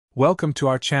Welcome to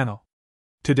our channel.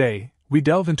 Today, we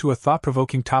delve into a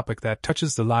thought-provoking topic that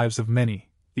touches the lives of many: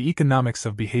 the economics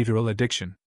of behavioral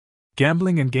addiction.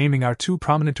 Gambling and gaming are two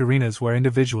prominent arenas where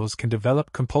individuals can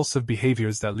develop compulsive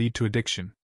behaviors that lead to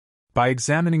addiction. By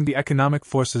examining the economic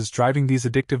forces driving these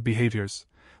addictive behaviors,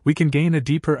 we can gain a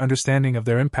deeper understanding of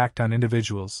their impact on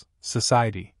individuals,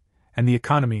 society, and the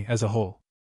economy as a whole.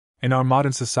 In our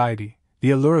modern society,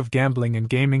 the allure of gambling and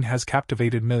gaming has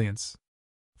captivated millions.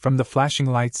 From the flashing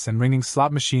lights and ringing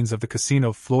slot machines of the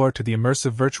casino floor to the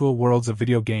immersive virtual worlds of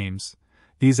video games,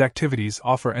 these activities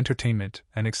offer entertainment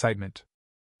and excitement.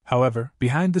 However,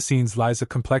 behind the scenes lies a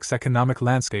complex economic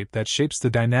landscape that shapes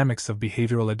the dynamics of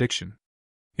behavioral addiction.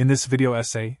 In this video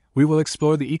essay, we will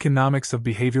explore the economics of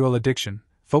behavioral addiction,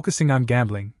 focusing on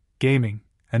gambling, gaming,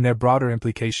 and their broader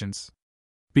implications.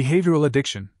 Behavioral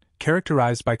addiction,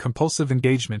 characterized by compulsive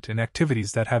engagement in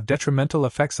activities that have detrimental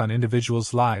effects on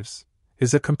individuals' lives,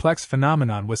 is a complex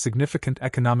phenomenon with significant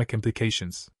economic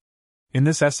implications. In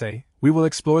this essay, we will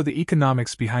explore the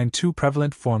economics behind two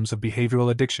prevalent forms of behavioral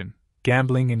addiction: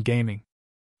 gambling and gaming.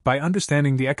 By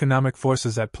understanding the economic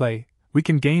forces at play, we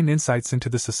can gain insights into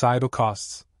the societal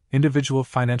costs, individual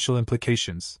financial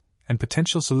implications, and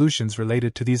potential solutions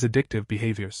related to these addictive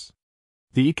behaviors.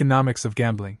 The economics of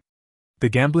gambling. The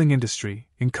gambling industry,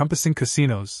 encompassing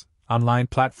casinos, online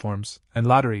platforms, and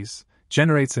lotteries,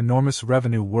 generates enormous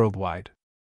revenue worldwide.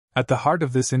 At the heart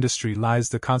of this industry lies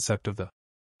the concept of the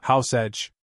house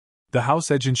edge. The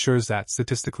house edge ensures that,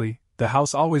 statistically, the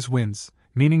house always wins,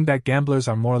 meaning that gamblers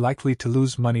are more likely to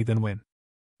lose money than win.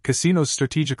 Casinos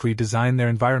strategically design their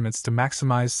environments to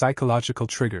maximize psychological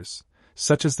triggers,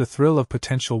 such as the thrill of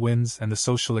potential wins and the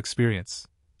social experience,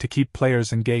 to keep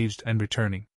players engaged and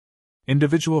returning.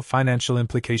 Individual financial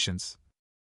implications.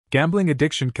 Gambling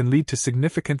addiction can lead to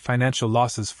significant financial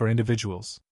losses for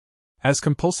individuals. As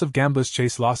compulsive gamblers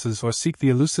chase losses or seek the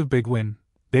elusive big win,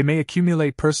 they may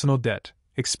accumulate personal debt,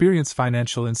 experience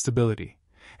financial instability,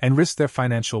 and risk their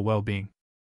financial well-being.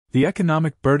 The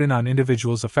economic burden on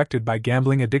individuals affected by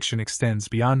gambling addiction extends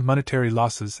beyond monetary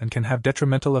losses and can have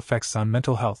detrimental effects on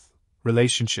mental health,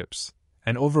 relationships,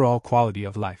 and overall quality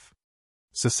of life.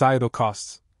 Societal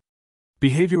costs.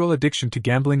 Behavioral addiction to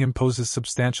gambling imposes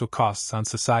substantial costs on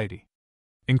society.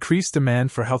 Increased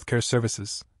demand for healthcare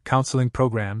services, counseling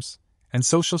programs, and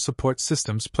social support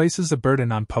systems places a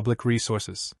burden on public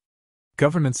resources.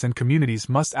 Governments and communities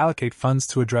must allocate funds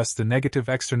to address the negative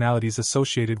externalities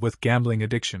associated with gambling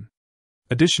addiction.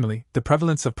 Additionally, the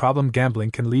prevalence of problem gambling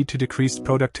can lead to decreased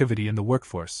productivity in the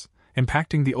workforce,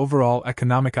 impacting the overall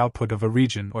economic output of a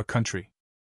region or country.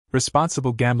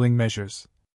 Responsible gambling measures.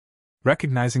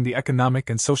 Recognizing the economic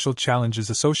and social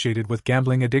challenges associated with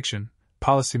gambling addiction,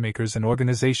 policymakers and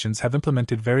organizations have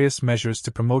implemented various measures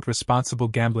to promote responsible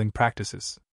gambling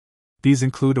practices. These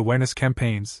include awareness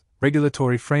campaigns,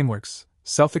 regulatory frameworks,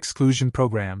 self-exclusion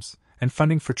programs, and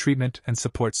funding for treatment and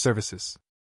support services.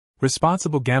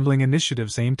 Responsible gambling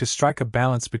initiatives aim to strike a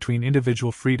balance between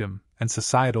individual freedom and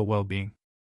societal well-being.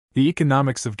 The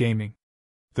economics of gaming.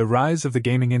 The rise of the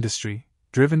gaming industry,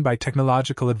 driven by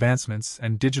technological advancements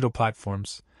and digital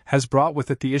platforms, has brought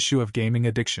with it the issue of gaming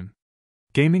addiction.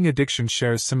 Gaming addiction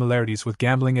shares similarities with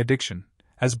gambling addiction,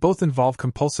 as both involve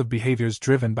compulsive behaviors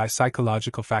driven by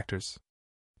psychological factors.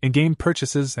 In-game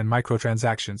purchases and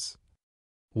microtransactions.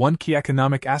 One key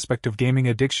economic aspect of gaming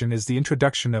addiction is the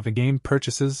introduction of in-game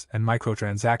purchases and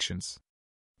microtransactions.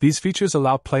 These features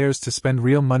allow players to spend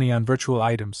real money on virtual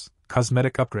items,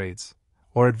 cosmetic upgrades,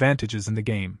 or advantages in the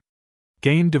game.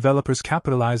 Game developers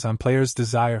capitalize on players'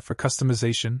 desire for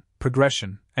customization,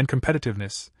 progression, and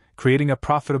competitiveness, creating a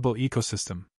profitable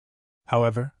ecosystem.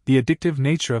 However, the addictive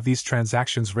nature of these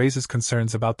transactions raises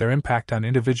concerns about their impact on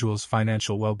individuals'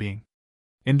 financial well-being.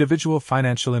 Individual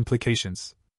financial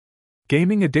implications.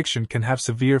 Gaming addiction can have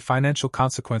severe financial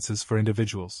consequences for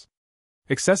individuals.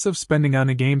 Excessive spending on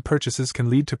in-game purchases can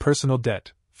lead to personal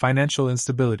debt, financial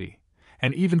instability,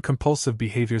 and even compulsive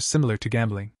behaviors similar to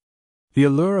gambling. The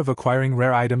allure of acquiring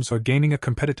rare items or gaining a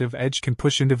competitive edge can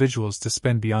push individuals to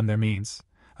spend beyond their means,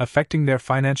 affecting their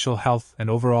financial health and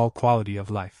overall quality of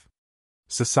life.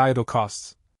 Societal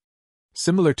costs.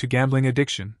 Similar to gambling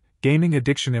addiction, gaming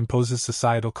addiction imposes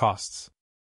societal costs.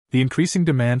 The increasing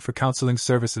demand for counseling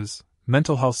services,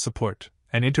 mental health support,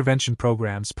 and intervention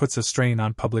programs puts a strain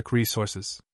on public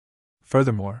resources.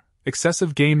 Furthermore,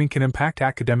 excessive gaming can impact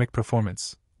academic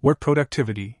performance, work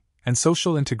productivity, and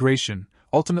social integration,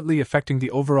 ultimately affecting the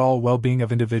overall well-being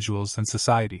of individuals and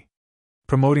society.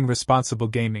 Promoting responsible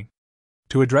gaming.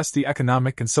 To address the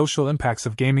economic and social impacts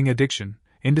of gaming addiction,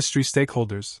 industry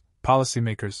stakeholders,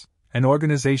 policymakers, and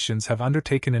organizations have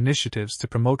undertaken initiatives to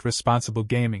promote responsible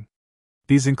gaming.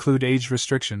 These include age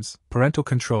restrictions, parental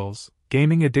controls,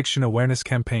 gaming addiction awareness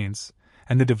campaigns,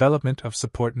 and the development of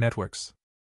support networks.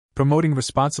 Promoting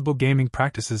responsible gaming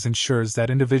practices ensures that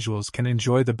individuals can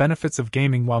enjoy the benefits of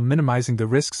gaming while minimizing the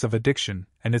risks of addiction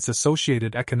and its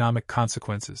associated economic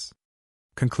consequences.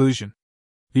 Conclusion: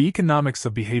 the economics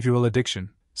of behavioral addiction,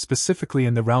 specifically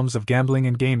in the realms of gambling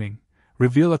and gaming,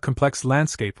 reveal a complex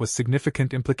landscape with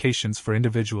significant implications for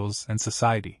individuals and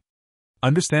society.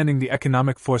 Understanding the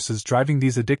economic forces driving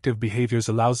these addictive behaviors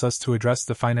allows us to address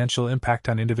the financial impact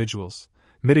on individuals,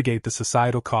 mitigate the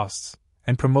societal costs,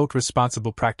 and promote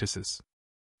responsible practices.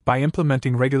 By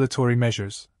implementing regulatory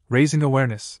measures, raising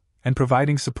awareness, and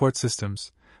providing support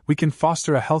systems, we can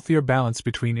foster a healthier balance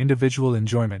between individual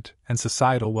enjoyment and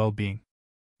societal well-being.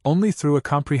 Only through a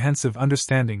comprehensive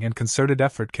understanding and concerted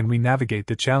effort can we navigate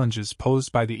the challenges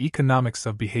posed by the economics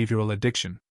of behavioral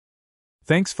addiction.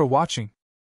 Thanks for watching.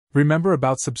 Remember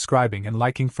about subscribing and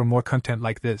liking for more content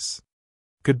like this.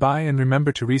 Goodbye, and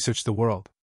remember to research the world.